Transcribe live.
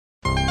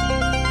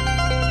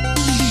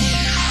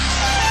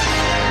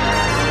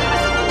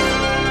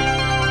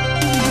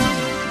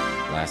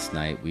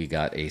we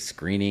got a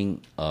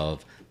screening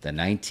of the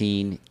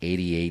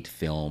 1988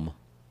 film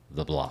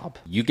The Blob.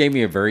 You gave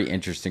me a very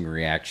interesting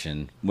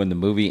reaction when the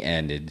movie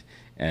ended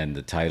and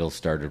the title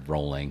started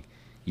rolling.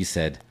 You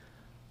said,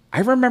 I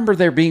remember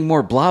there being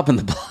more blob in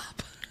the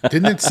blob.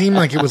 Didn't it seem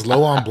like it was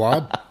low on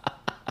blob?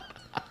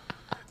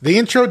 They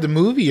introed the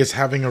movie as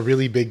having a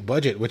really big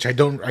budget, which I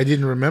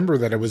didn't remember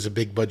that it was a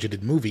big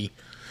budgeted movie.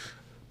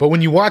 But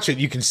when you watch it,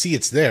 you can see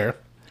it's there.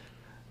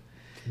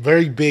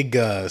 Very big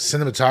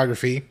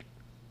cinematography.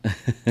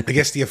 I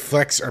guess the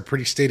effects are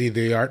pretty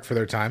state-of-the-art for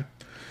their time.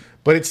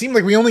 But it seemed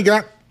like we only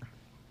got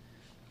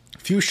a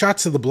few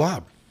shots of the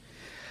blob.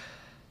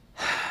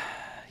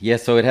 Yeah,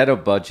 so it had a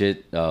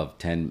budget of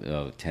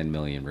 10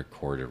 million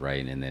recorded,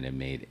 right? And then it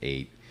made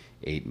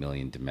 8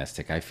 million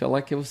domestic. I feel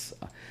like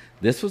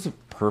this was a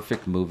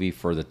perfect movie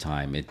for the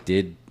time. It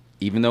did,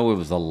 even though it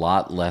was a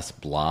lot less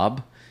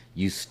blob,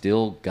 you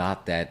still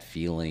got that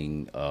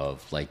feeling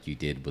of like you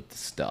did with the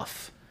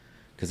stuff.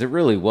 Because it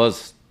really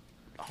was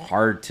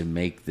hard to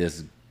make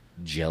this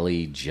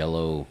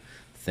jello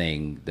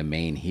thing the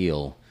main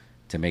heel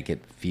to make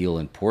it feel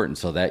important,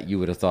 so that you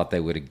would have thought they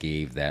would have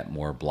gave that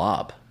more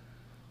blob.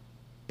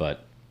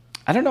 But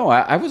I don't know.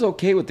 I was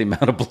okay with the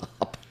amount of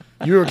blob.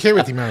 You were okay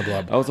with the amount of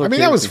blob? I was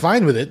okay I was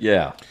fine with it.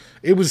 Yeah.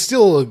 It was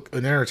still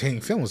an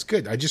entertaining film. It was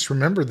good. I just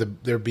remember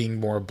there being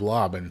more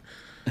blob, and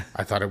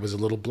I thought it was a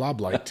little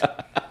blob light.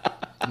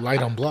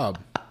 Light on blob.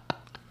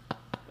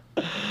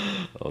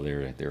 Oh,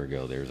 there we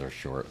go. There's our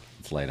short.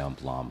 It's Light on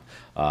Blob.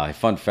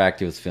 Fun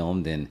fact, it was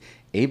filmed in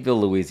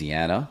Abbeville,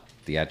 Louisiana,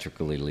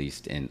 theatrically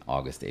released in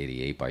August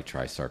 88 by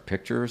TriStar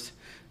Pictures.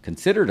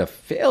 Considered a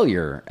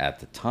failure at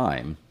the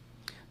time,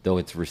 though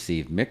it's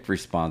received mixed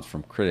response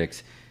from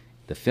critics,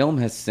 the film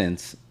has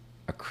since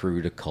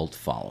accrued a cult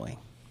following.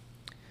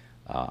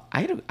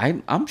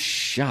 I'm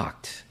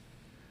shocked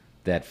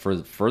that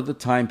for the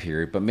time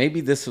period, but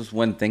maybe this was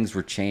when things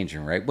were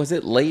changing, right? Was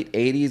it late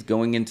 80s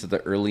going into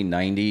the early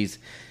 90s?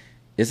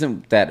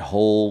 Isn't that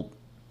whole,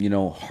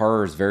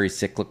 horror is very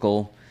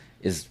cyclical?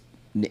 Is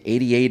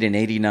 88 and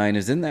 89,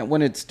 isn't that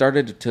when it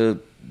started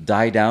to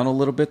die down a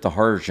little bit, the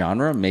horror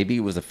genre? Maybe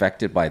it was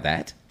affected by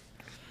that?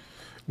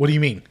 What do you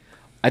mean?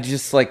 I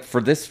just,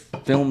 for this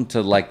film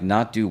to,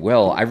 not do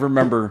well, I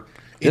remember...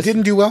 It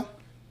didn't do well?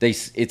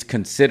 It's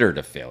considered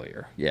a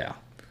failure, yeah.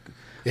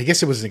 I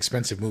guess it was an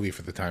expensive movie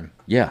for the time.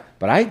 Yeah,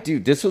 but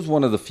this was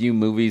one of the few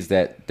movies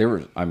that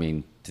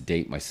to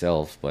date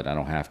myself, but I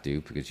don't have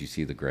to because you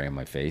see the gray on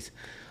my face.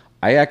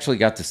 I actually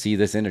got to see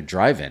this in a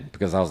drive-in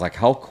because I was like,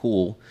 how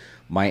cool.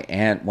 My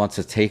aunt wants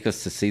to take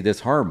us to see this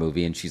horror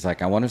movie, and she's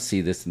like, I want to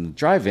see this in the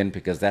drive-in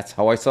because that's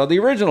how I saw the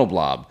original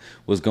Blob,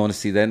 was going to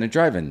see that in a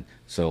drive-in.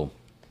 So,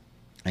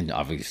 and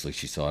obviously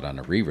she saw it on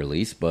a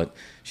re-release, but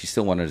she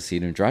still wanted to see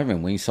it in a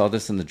drive-in. When you saw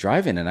this in the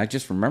drive-in, and I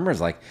just remember,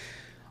 it's like,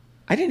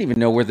 I didn't even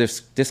know where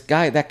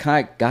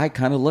that guy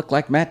kind of looked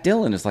like Matt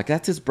Dillon. It's like,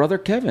 that's his brother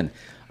Kevin.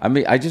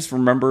 I just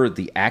remember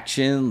the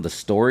action, the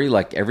story,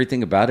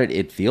 everything about it.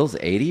 It feels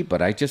 80,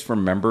 but I just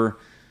remember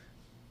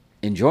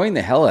enjoying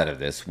the hell out of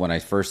this when I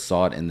first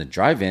saw it in the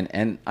drive-in,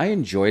 and I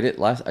enjoyed it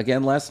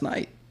last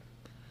night.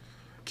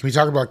 Can we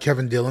talk about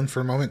Kevin Dillon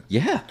for a moment?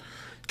 Yeah.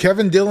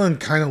 Kevin Dillon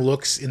kind of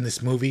looks in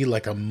this movie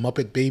like a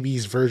Muppet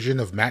Babies version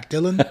of Matt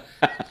Dillon.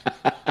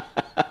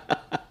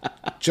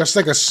 Just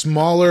like a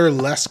smaller,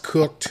 less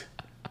cooked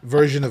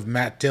version of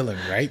Matt Dillon,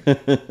 right?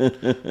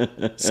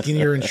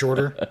 Skinnier and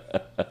shorter.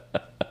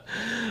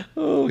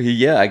 Oh,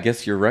 yeah, I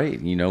guess you're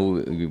right. We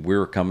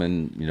were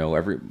coming,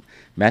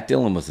 Matt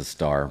Dillon was a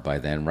star by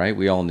then, right?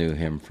 We all knew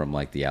him from,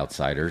 The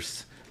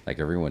Outsiders.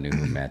 Everyone knew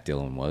who Matt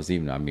Dillon was.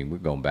 Even, we're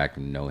going back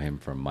and know him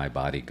from My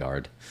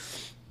Bodyguard.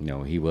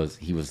 He was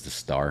the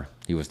star.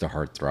 He was the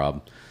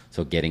heartthrob.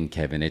 So getting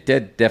Kevin, it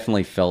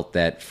definitely felt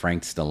that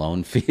Frank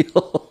Stallone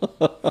feel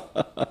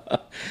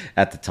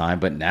at the time.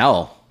 But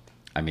now,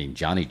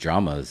 Johnny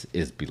Drama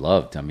is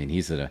beloved.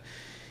 He's a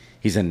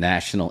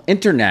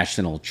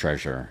international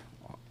treasure.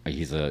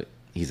 He's an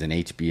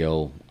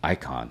HBO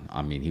icon.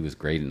 He was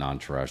great in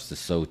Entourage.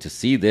 So to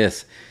see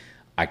this,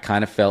 I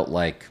kind of felt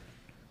like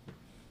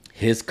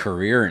his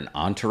career in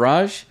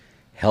Entourage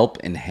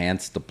helped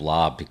enhance the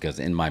Blob, because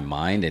in my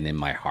mind and in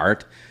my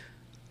heart,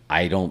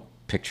 I don't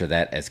picture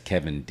that as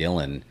Kevin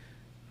Dillon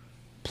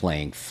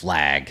playing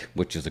Flag,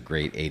 which is a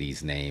great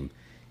 80s name,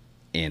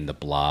 in the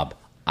Blob.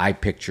 I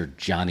picture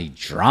Johnny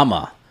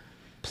Drama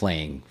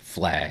playing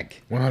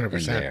Flag 100%.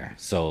 in there.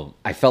 So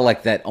I felt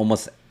like that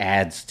almost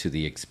adds to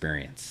the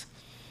experience.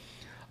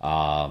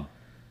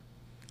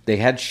 They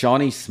had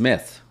Shawnee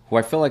Smith, who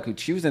I feel like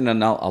she was in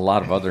a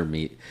lot of other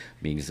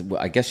meetings.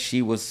 I guess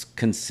she was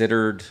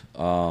considered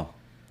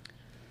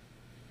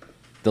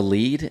the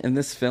lead in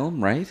this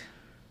film, right?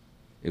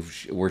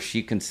 Were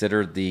she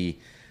considered the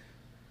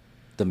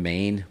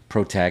main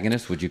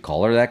protagonist? Would you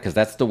call her that? Because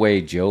that's the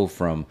way Joe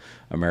from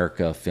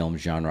America Film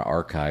Genre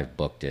Archive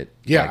booked it.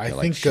 Yeah, I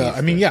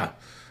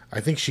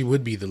think she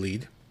would be the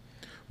lead.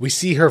 We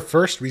see her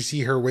first. We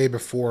see her way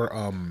before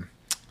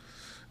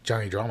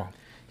Johnny Drama.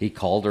 He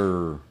called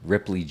her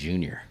Ripley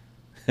Jr.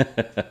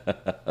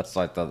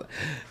 So I thought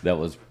that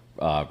was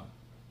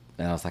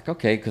And I was like,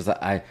 okay, because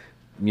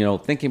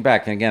thinking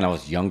back, and again, I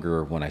was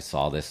younger when I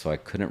saw this, so I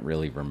couldn't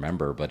really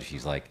remember. But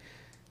she's like,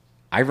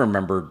 I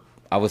remembered,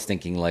 I was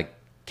thinking like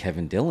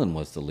Kevin Dillon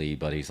was the lead,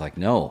 but he's like,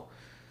 no,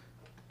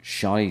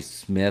 Shawnee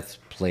Smith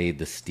played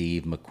the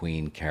Steve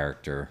McQueen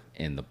character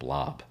in The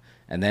Blob.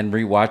 And then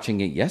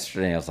rewatching it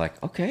yesterday, I was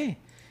like, okay,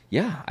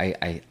 yeah,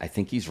 I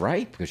think he's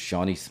right, because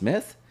Shawnee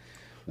Smith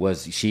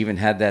she even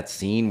had that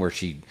scene where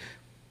she,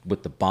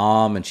 with the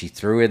bomb, and she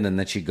threw it, and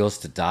then she goes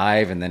to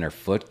dive, and then her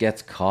foot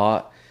gets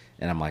caught.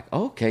 And I'm like,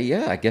 oh, okay,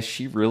 yeah, I guess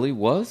she really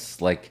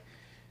was, like,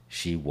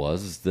 she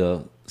was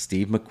the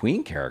Steve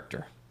McQueen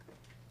character.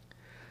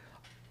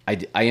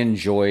 I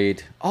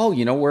enjoyed,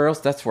 you know where else?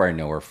 That's where I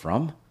know her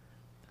from.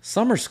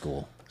 Summer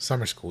School.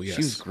 Summer School, yes.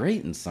 She was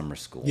great in Summer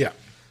School. Yeah.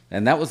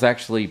 And that was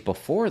actually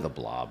before The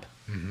Blob.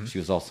 Mm-hmm. She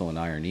was also in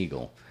Iron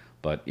Eagle.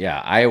 But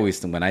yeah, I always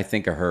think, when I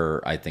think of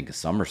her, I think of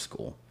Summer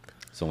School.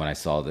 So when I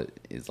saw that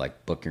it's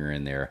like booking her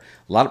in there,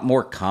 a lot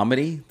more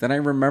comedy than I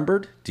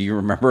remembered. Do you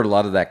remember a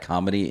lot of that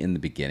comedy in the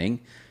beginning?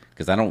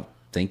 Because I don't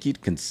think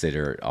you'd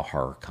consider it a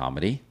horror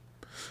comedy.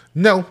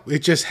 No, it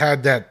just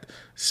had that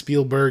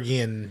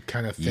Spielbergian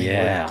kind of thing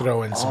where you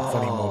throw in some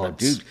funny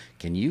moments. Dude,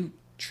 can you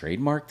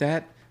trademark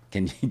that?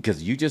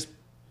 Because you just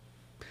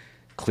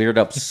cleared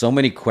up so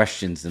many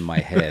questions in my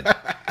head.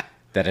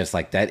 That is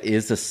like, that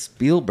is a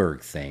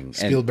Spielberg thing.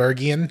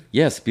 Spielbergian?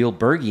 Yeah,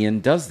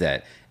 Spielbergian does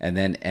that. And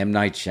then M.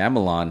 Night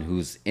Shyamalan,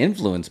 who's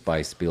influenced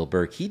by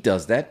Spielberg, he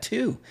does that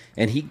too.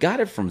 And he got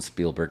it from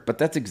Spielberg, but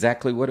that's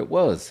exactly what it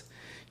was.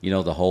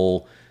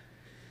 The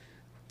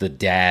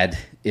dad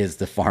is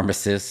the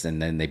pharmacist, and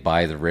then they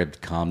buy the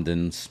ribbed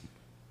Comdens.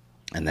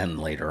 And then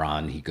later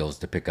on, he goes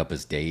to pick up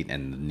his date,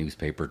 and the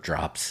newspaper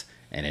drops,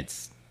 and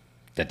it's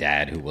the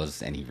dad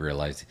and he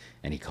realized,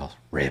 and he calls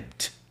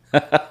ribbed.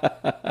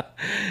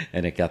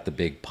 And it got the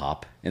big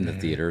pop in the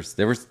theaters.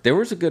 There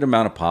was a good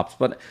amount of pops,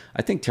 but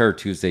I think Terror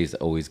Tuesday is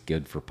always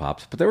good for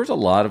pops. But there was a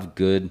lot of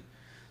good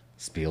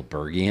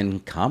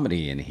Spielbergian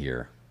comedy in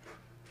here.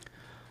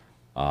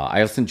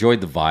 I also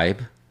enjoyed the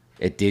vibe.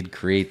 It did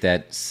create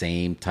that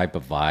same type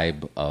of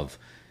vibe of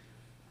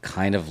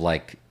kind of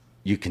like,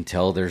 you can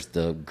tell there's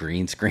the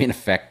green screen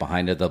effect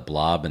behind the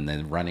Blob, and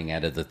then running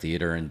out of the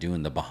theater and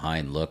doing the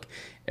behind look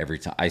every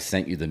time. I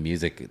sent you the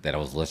music that I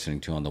was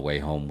listening to on the way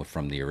home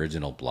from the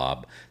original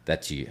Blob.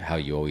 That's how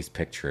you always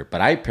picture it.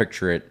 But I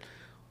picture it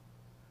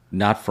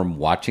not from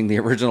watching the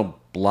original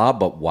Blob,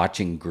 but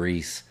watching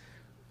Grease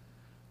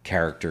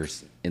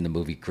characters in the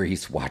movie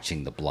Grease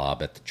watching the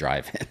Blob at the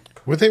drive-in.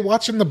 Were they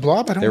watching the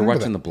Blob? I don't remember. They were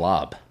watching the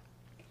Blob.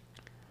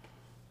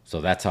 So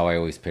that's how I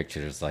always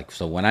picture it. It's like,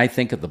 so when I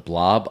think of the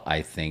Blob,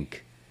 I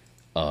think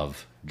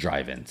of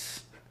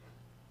drive-ins.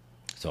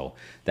 So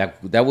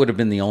that would have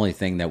been the only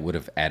thing that would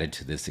have added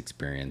to this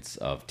experience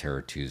of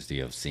Terror Tuesday,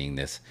 of seeing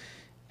this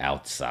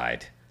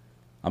outside.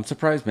 I'm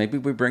surprised. Maybe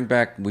we bring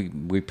back,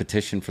 we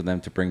petition for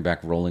them to bring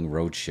back Rolling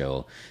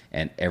Roadshow,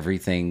 and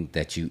everything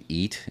that you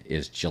eat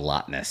is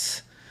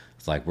gelatinous.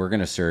 It's like, we're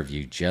going to serve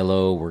you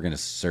Jell-O. We're going to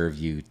serve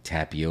you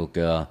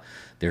tapioca.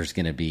 There's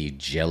going to be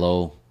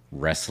Jell-O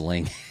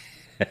wrestling.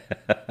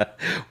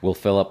 We'll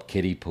fill up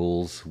kiddie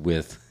pools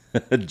with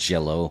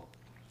Jell-O.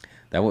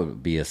 That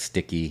would be a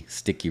sticky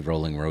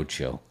Rolling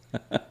Roadshow.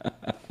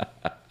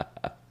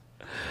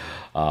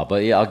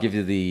 But yeah, I'll give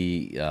you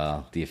the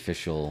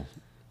official.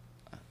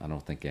 I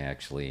don't think I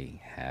actually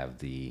have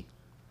the.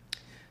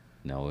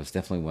 No, it's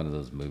definitely one of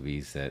those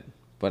movies that.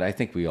 But I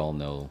think we all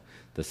know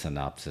the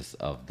synopsis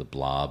of the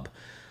Blob.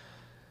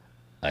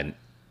 A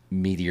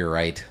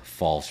meteorite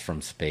falls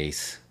from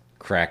space,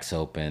 cracks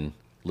open.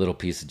 Little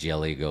piece of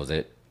jelly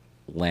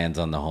lands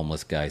on the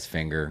homeless guy's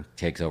finger,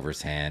 takes over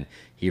his hand.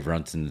 He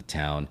runs into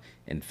town,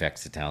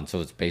 infects the town. So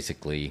it's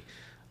basically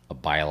a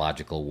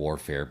biological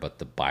warfare, but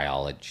the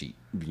biology,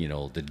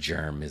 the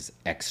germ is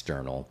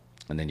external.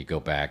 And then you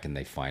go back and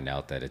they find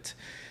out that it's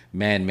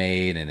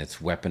man-made and it's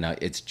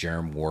it's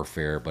germ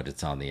warfare, but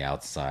it's on the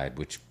outside,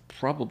 which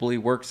probably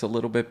works a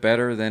little bit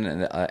better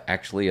than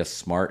actually a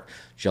smart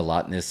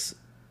gelatinous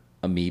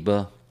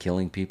amoeba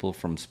killing people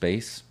from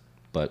space.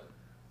 But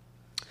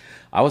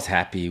I was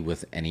happy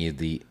with any of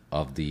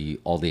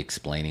all the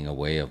explaining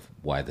away of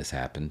why this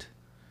happened.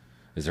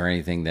 Is there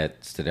anything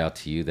that stood out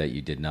to you that you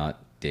did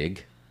not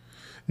dig?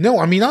 No,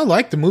 I mean, I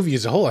like the movie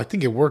as a whole. I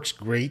think it works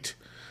great.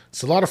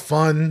 It's a lot of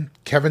fun.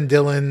 Kevin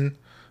Dillon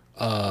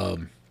has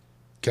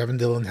a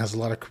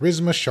lot of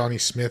charisma. Shawnee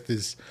Smith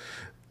is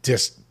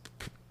just,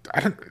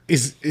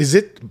 is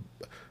it,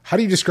 how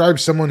do you describe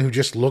someone who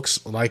just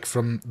looks like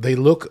they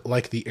look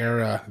like the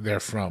era they're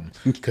from?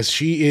 Because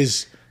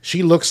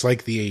she looks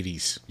like the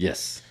 80s.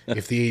 Yes.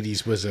 If the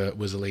 80s was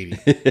a lady.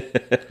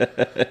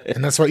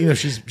 And that's why,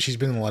 she's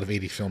been in a lot of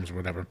 80s films or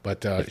whatever,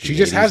 but she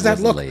just has that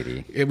look.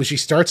 She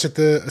starts out at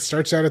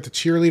the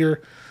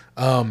cheerleader.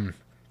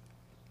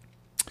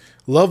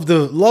 Love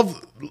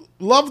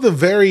the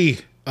very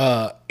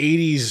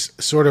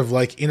 80s sort of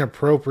like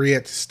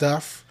inappropriate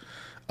stuff.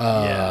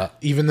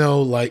 Even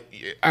though,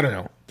 like, I don't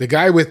know, the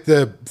guy with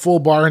the full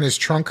bar in his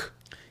trunk.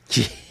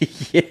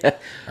 Yeah.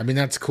 I mean,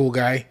 that's a cool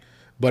guy.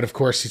 But of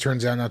course, he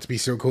turns out not to be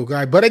so cool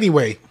guy. But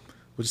anyway,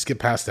 We'll just get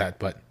past that.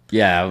 But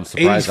Yeah, I'm 80s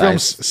surprised.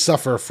 films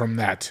suffer from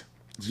that.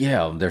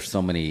 Yeah, there's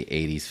so many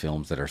 '80s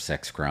films that are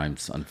sex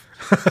crimes.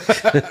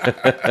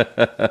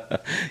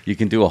 You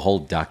can do a whole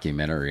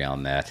documentary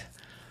on that.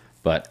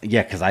 But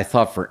yeah, because I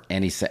thought for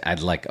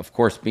I'd like, of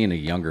course, being a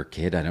younger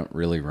kid, I don't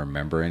really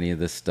remember any of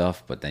this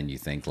stuff. But then you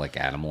think like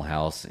Animal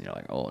House, and you're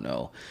like, oh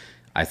no.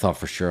 I thought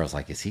for sure, I was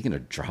like, is he going to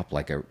drop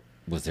like a?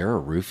 Was there a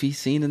roofie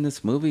scene in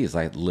this movie? Is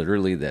like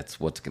literally that's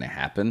what's going to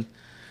happen?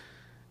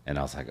 And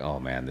I was like, oh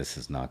man, this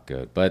is not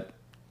good. But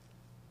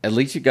at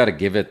least you got to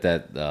give it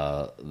that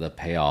the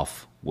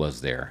payoff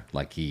was there.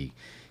 Like he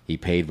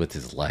paid with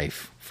his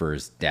life for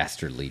his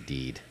dastardly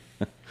deed.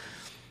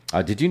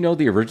 Did you know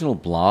the original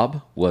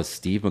Blob was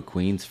Steve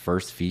McQueen's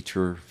first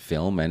feature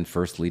film and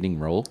first leading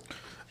role?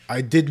 I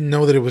didn't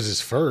know that it was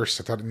his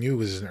first. I thought I knew it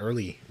was an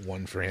early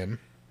one for him.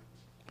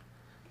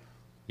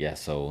 Yeah,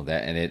 so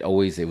that, and it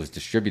was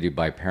distributed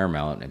by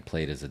Paramount and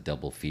played as a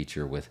double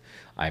feature with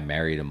I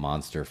Married a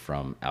Monster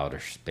from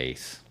Outer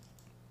Space.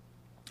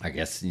 I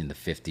guess in the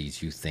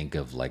 50s you think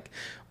of like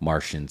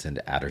Martians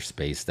and outer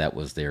space. That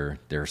was their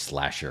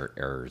slasher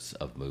eras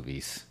of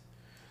movies.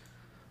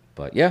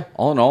 But yeah,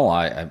 all in all,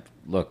 I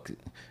look,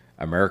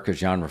 America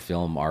Genre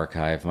Film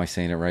Archive. Am I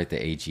saying it right? The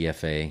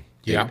AGFA.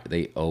 Yeah.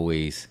 They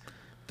always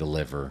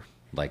deliver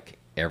like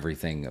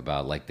everything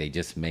about like they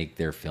just make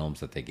their films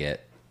that they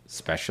get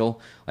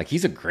special. Like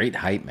he's a great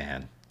hype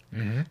man.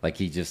 Mm-hmm. Like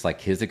he just like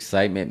his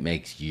excitement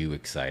makes you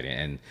excited,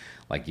 and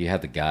like you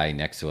had the guy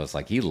next to us,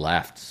 like he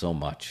laughed so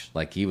much,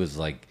 like he was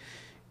like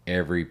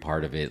every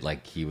part of it,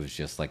 like he was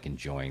just like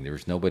enjoying. There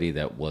was nobody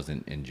that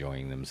wasn't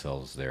enjoying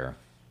themselves there.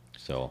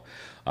 So,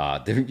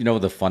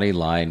 the funny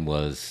line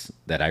was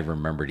that I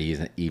remembered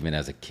even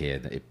as a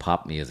kid. It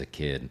popped me as a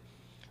kid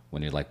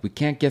when you're like, "We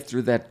can't get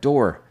through that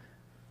door.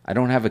 I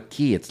don't have a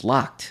key. It's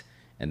locked."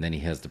 And then he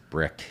has the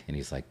brick, and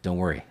he's like, "Don't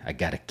worry, I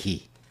got a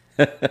key."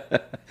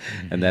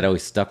 And that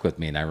always stuck with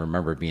me. And I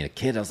remember being a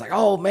kid, I was like,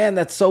 "Oh man,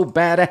 that's so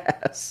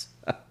badass."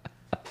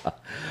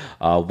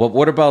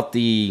 What about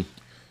the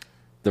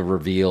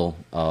reveal?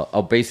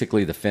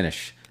 Basically the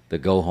finish, the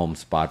go home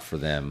spot for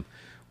them,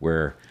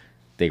 where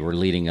they were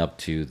leading up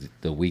to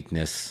the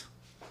weakness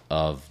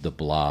of the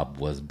Blob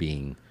was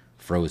being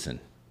frozen,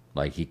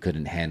 like he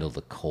couldn't handle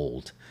the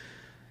cold,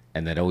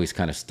 and that always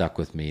kind of stuck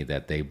with me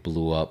that they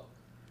blew up,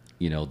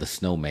 the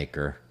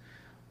snowmaker,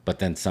 but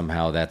then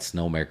somehow that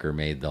snowmaker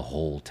made the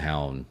whole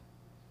town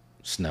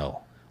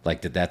snow.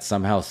 Like,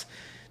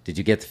 did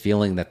you get the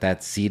feeling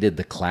that seeded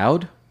the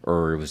cloud,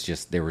 or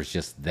there was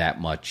just that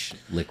much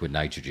liquid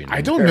nitrogen?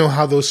 I don't know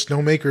how those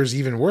snowmakers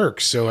even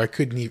work, so I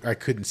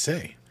couldn't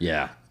say.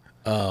 Yeah.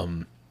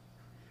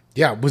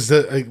 Yeah,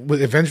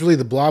 eventually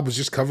the Blob was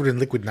just covered in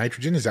liquid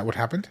nitrogen? Is that what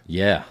happened?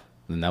 Yeah,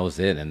 and that was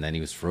it. And then he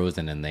was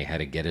frozen, and they had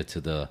to get it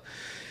to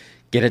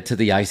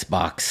the ice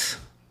box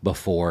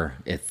before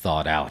it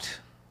thawed out.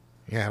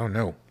 Yeah, I don't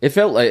know. It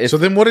felt like so.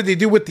 Then what did they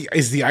do with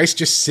is the ice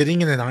just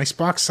sitting in an ice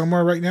box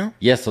somewhere right now?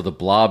 Yeah, so the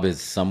Blob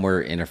is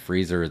somewhere in a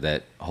freezer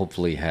that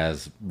hopefully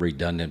has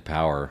redundant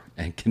power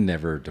and can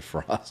never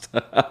defrost.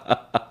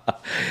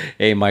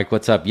 Hey, Mike,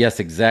 what's up?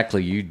 Yes,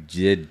 exactly. You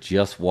did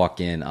just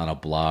walk in on a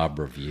Blob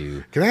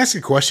review. Can I ask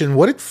a question?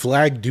 What did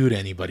Flag do to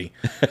anybody?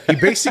 He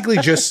basically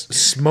just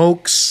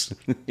smokes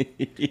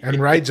and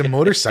rides a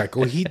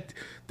motorcycle.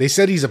 They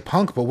said he's a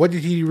punk, but what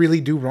did he really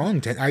do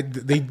wrong?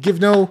 They give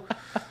no...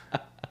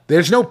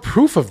 There's no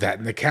proof of that,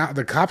 and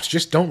the cops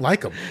just don't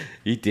like him.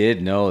 He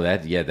did know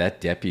that. Yeah, the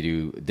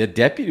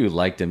deputy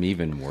liked him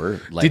even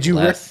worse. Like, did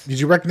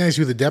you recognize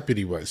who the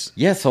deputy was?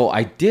 Yeah, so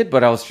I did,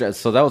 but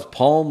so that was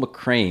Paul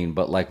McCrane.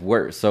 But like,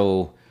 what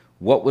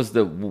was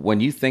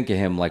when you think of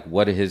him? Like,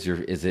 do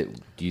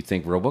you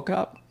think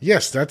RoboCop?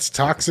 Yes, that's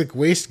Toxic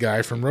Waste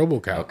Guy from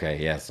RoboCop.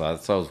 Okay, yeah. So I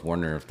was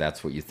wondering if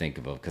that's what you think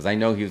of him, because I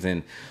know he was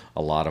in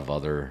a lot of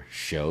other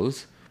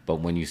shows, but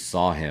when you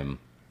saw him,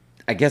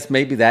 I guess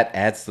maybe that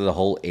adds to the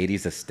whole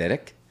 80s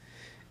aesthetic,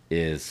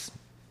 is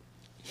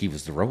he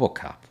was the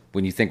RoboCop.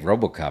 When you think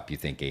RoboCop, you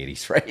think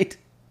 80s, right?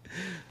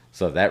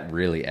 So that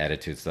really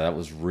added to it. So that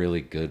was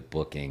really good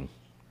booking,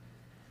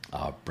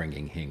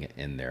 bringing him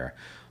in there.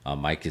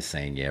 Mike is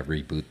saying, yeah,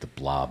 reboot the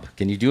Blob.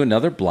 Can you do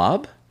another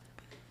Blob?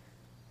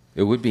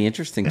 It would be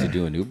interesting to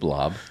do a new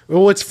Blob.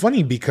 Well, it's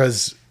funny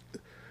because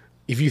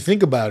if you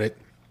think about it,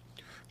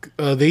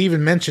 they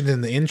even mentioned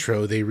in the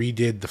intro, they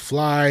redid The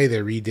Fly, they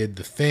redid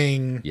The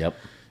Thing. Yep.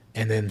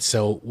 And then,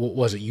 so, what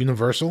was it,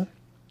 Universal?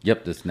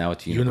 Yep, now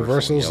it's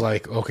Universal. Universal's yep.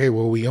 Like, okay,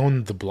 well, we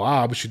own The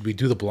Blob. Should we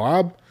do The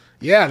Blob?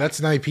 Yeah, that's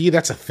an IP.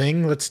 That's a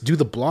thing. Let's do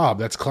The Blob.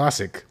 That's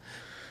classic.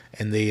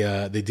 And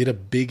they did a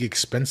big,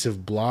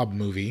 expensive Blob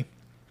movie.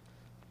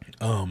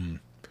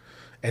 And,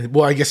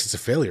 well, I guess it's a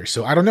failure.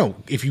 So, I don't know.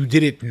 If you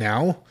did it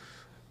now,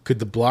 could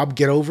The Blob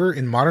get over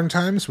in modern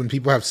times when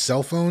people have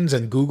cell phones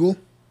and Google?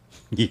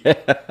 Yeah,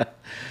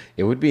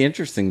 it would be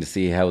interesting to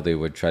see how they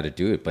would try to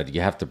do it, but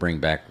you have to bring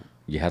back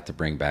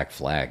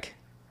Flag.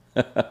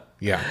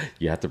 Yeah,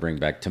 you have to bring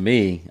back. To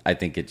me, I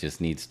think it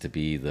just needs to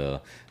be the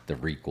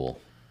requel,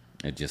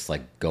 and just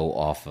like go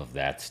off of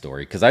that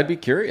story, because I'd be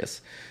curious,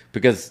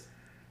 because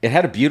it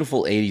had a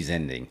beautiful 80s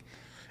ending.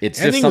 It's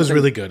just Ending was something-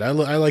 really good. I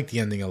like the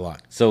ending a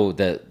lot. So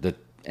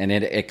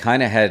it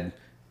kind of had,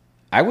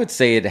 I would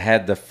say it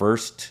had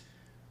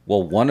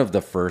one of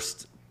the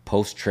first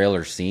post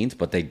trailer scenes,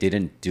 but they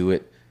didn't do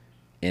it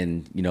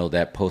in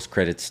that post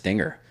credit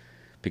stinger,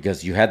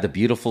 because you had the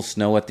beautiful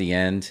snow at the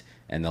end,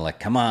 and they're like,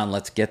 come on,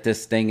 let's get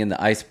this thing in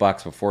the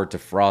icebox before it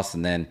defrosts,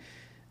 and then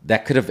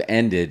that could have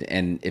ended.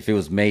 And if it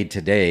was made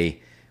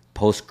today,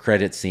 post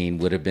credit scene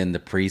would have been the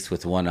priest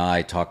with one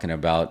eye talking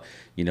about,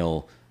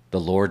 the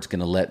Lord's going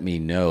to let me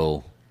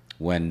know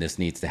when this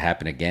needs to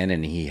happen again.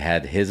 And he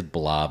had his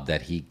blob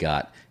that he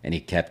got, and he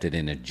kept it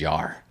in a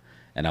jar.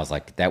 And I was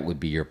like, that would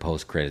be your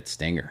post credit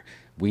stinger.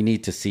 We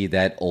need to see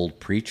that old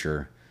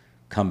preacher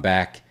come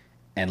back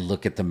and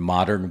look at the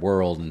modern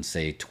world and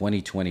say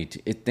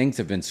 2022, things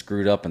have been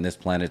screwed up on this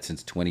planet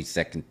since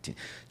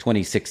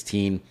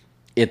 2016.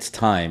 It's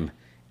time.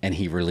 And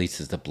he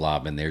releases the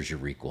blob, and there's your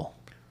requel.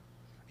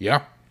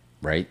 Yeah.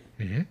 Right?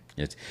 Mm-hmm.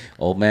 It's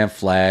Old Man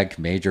Flag,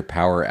 major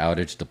power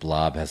outage, the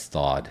blob has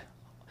thawed.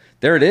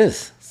 There it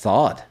is,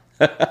 thawed.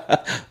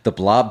 The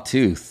Blob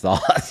 2,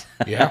 thawed.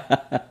 Yeah.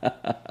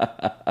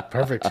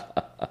 Perfect.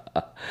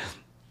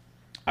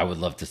 I would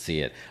love to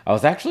see it. I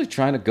was actually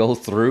trying to go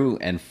through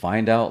and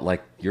find out,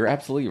 like, you're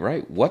absolutely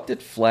right. What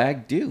did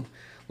Flag do?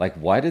 Like,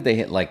 why did they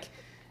hit, like,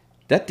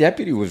 that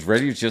deputy was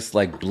ready to just,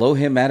 like, blow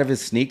him out of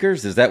his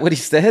sneakers? Is that what he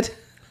said?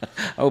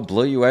 I will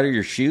blow you out of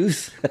your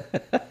shoes.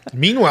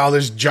 Meanwhile,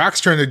 there's jocks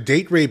trying to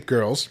date rape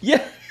girls.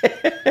 Yeah.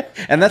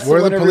 And that's Where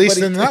are the the police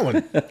in that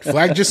one?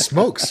 Flag just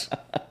smokes.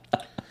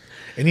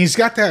 And he's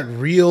got that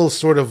real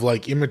sort of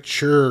like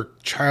immature,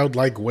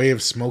 childlike way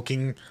of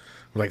smoking.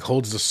 Like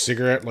holds the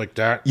cigarette like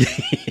that.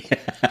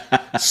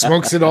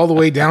 Smokes it all the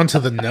way down to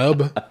the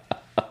nub.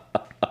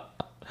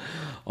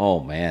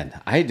 Oh, man.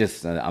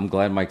 I'm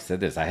glad Mike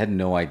said this. I had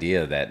no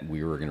idea that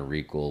we were going to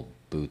requel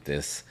boot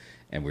this,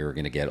 and we were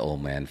going to get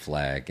Old Man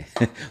Flag.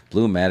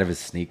 Blew him out of his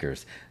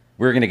sneakers.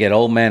 We were going to get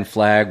Old Man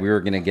Flag. We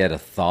were going to get a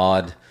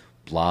thawed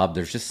blob.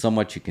 There's just so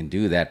much you can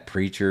do. That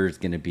preacher is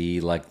going to be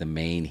like the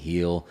main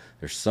heel.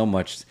 There's so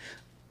much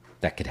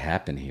that could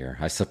happen here.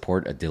 I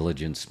support a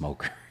diligent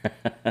smoker.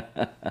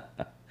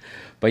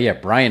 But yeah,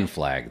 Brian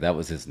Flag, that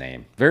was his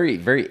name. Very,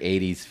 very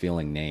 80s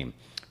feeling name.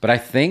 But I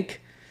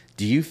think,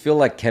 do you feel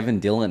like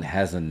Kevin Dillon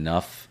has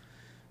enough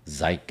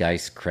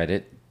zeitgeist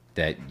credit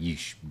that you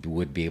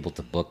would be able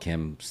to book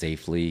him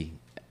safely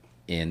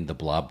in the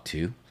Blob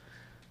 2?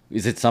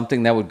 Is it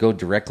something that would go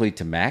directly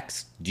to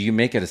Max? Do you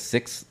make it a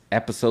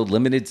 6-episode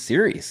limited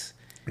series?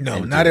 No,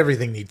 not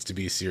everything needs to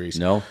be a series.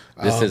 No,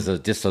 this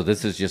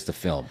is just a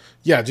film.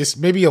 Yeah, just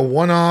maybe a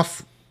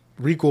one-off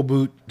requel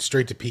boot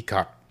straight to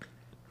Peacock.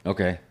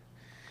 Okay,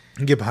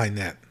 Get behind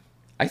that.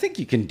 I think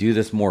you can do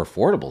this more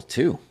affordable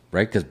too,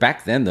 right? Because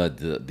back then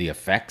the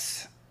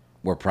effects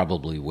were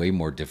probably way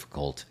more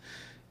difficult.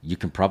 You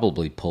can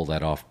probably pull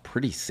that off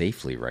pretty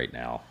safely right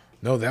now.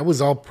 No, that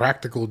was all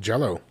practical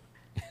Jello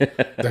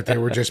that they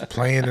were just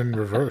playing in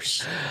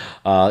reverse.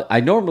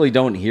 I normally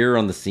don't hear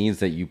on the scenes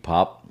that you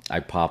pop. I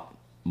pop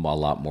a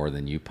lot more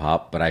than you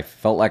pop, but I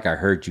felt like I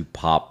heard you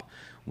pop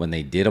when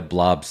they did a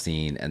blob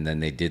scene and then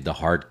they did the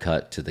hard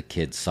cut to the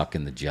kid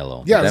sucking the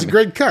Jello. Yeah, it's a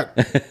great cut.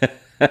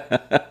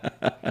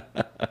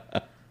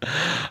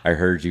 I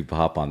heard you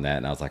pop on that,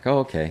 and I was like, "Oh,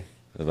 okay."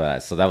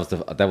 So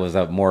that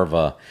was more of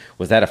a,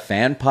 was that a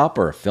fan pop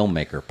or a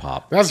filmmaker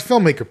pop? That was a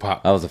filmmaker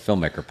pop. That was a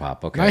filmmaker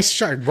pop. Okay, Nice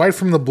shot, right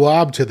from the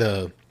blob to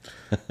the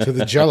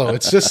Jello.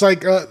 It's just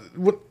like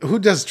who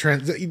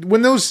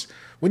does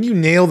when you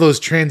nail those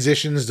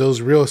transitions,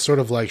 those real sort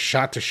of like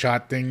shot to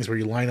shot things where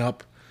you line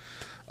up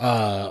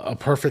a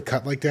perfect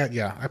cut like that.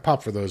 Yeah, I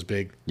pop for those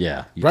big.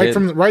 Yeah, right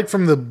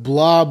from the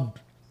blob.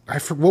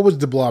 What was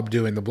the blob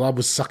doing? The blob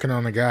was sucking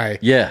on a guy.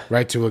 Yeah,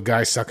 right to a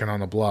guy sucking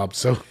on a blob.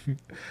 So.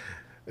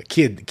 A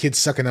kid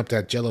sucking up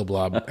that Jello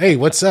blob. Hey,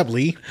 what's up,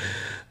 Lee?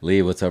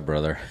 Lee, what's up,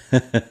 brother?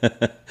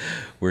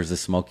 Where's the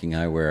smoking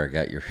eyewear? I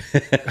got your.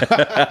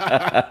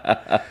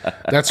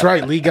 That's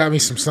right. Lee got me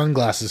some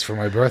sunglasses for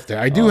my birthday.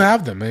 I do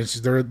have them.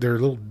 They're a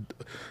little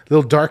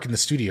dark in the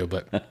studio,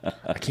 but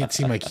I can't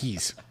see my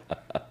keys.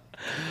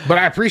 But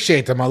I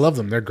appreciate them. I love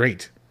them. They're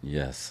great.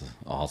 Yes,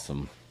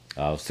 awesome.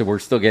 So we're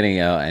still getting,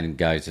 and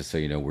guys, just so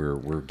you know,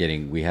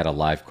 we had a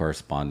live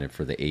correspondent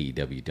for the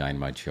AEW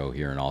Dynamite show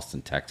here in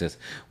Austin, Texas.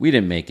 We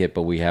didn't make it,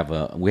 but we have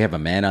a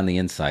man on the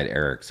inside,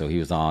 Eric. So he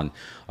was on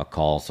a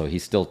call. So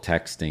he's still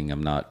texting.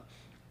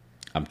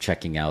 I'm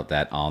checking out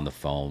that on the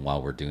phone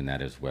while we're doing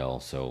that as well.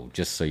 So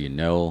just so you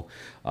know,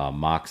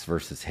 Mox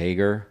versus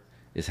Hager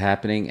is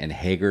happening, and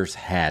Hager's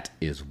hat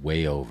is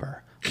way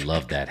over.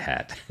 Love that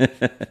hat.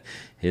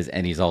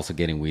 And he's also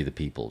getting We the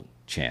People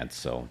chance.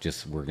 So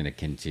we're going to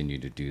continue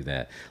to do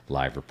that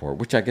live report,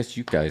 which I guess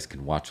you guys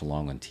can watch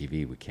along on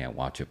TV. We can't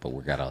watch it, but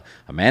we got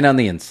a man on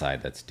the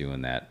inside that's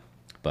doing that.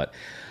 But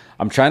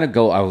I'm trying to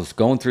go. I was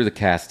going through the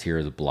cast here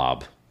of the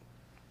Blob,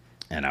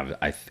 and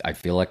I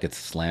feel like it's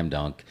a slam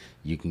dunk.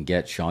 You can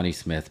get Shawnee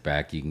Smith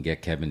back. You can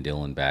get Kevin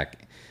Dillon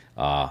back.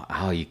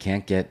 You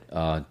can't get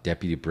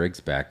Deputy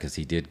Briggs back because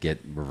he did get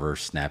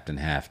reverse snapped in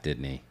half,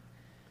 didn't he?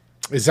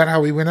 Is that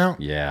how he went out?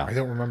 Yeah. I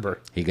don't remember.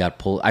 He got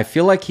pulled. I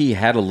feel like he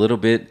had a little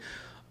bit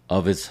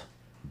of his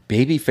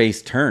baby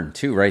face turn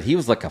too, right? He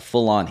was like a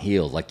full on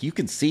heel. Like you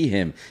could see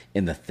him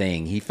in The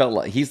Thing. He felt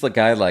like he's the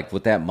guy like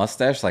with that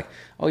mustache. Like,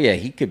 oh yeah,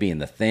 he could be in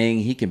The Thing.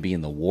 He can be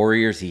in The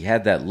Warriors. He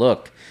had that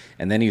look,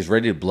 and then he was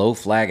ready to blow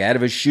Flag out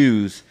of his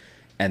shoes.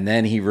 And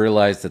then he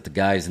realized that the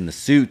guys in the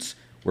suits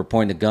were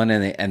pointing the gun,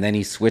 and then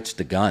he switched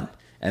the gun.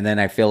 And then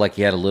I feel like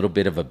he had a little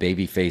bit of a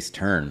baby face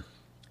turn,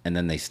 and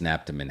then they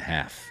snapped him in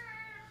half.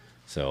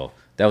 So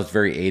that was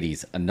very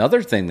 80s.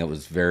 Another thing that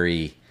was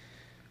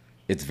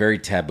it's very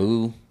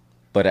taboo,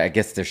 but I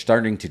guess they're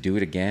starting to do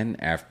it again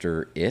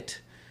after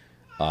it,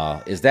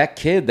 is that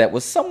kid that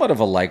was somewhat of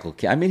a likable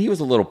kid. I mean, he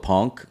was a little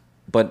punk,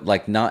 but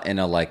like not in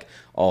a like,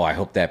 oh, I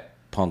hope that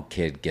punk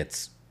kid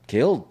gets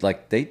killed.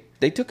 Like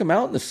they took him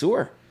out in the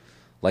sewer.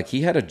 Like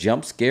he had a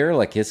jump scare,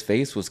 like his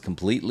face was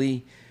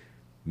completely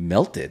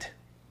melted.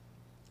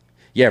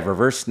 Yeah,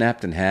 reverse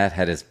snapped in half,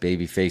 had his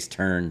baby face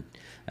turned.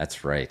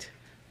 That's right.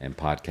 And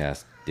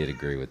podcast did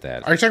agree with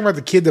that. Are you talking about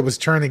the kid that was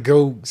trying to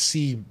go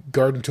see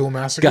Garden Tool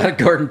Massacre? Got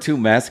a Garden 2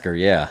 Massacre,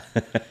 yeah.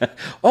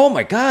 Oh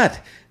my God.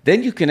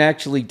 Then you can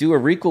actually do a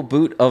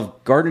reboot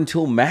of Garden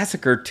Tool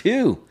Massacre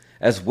 2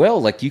 as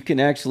well. Like you can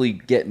actually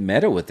get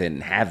meta with it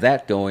and have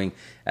that going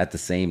at the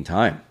same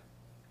time.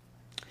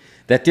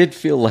 That did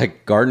feel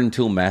like Garden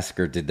Tool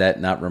Massacre. Did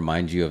that not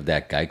remind you of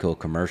that Geico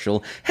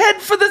commercial?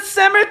 Head for the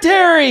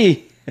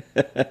cemetery!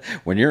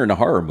 When you're in a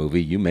horror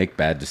movie, you make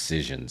bad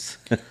decisions.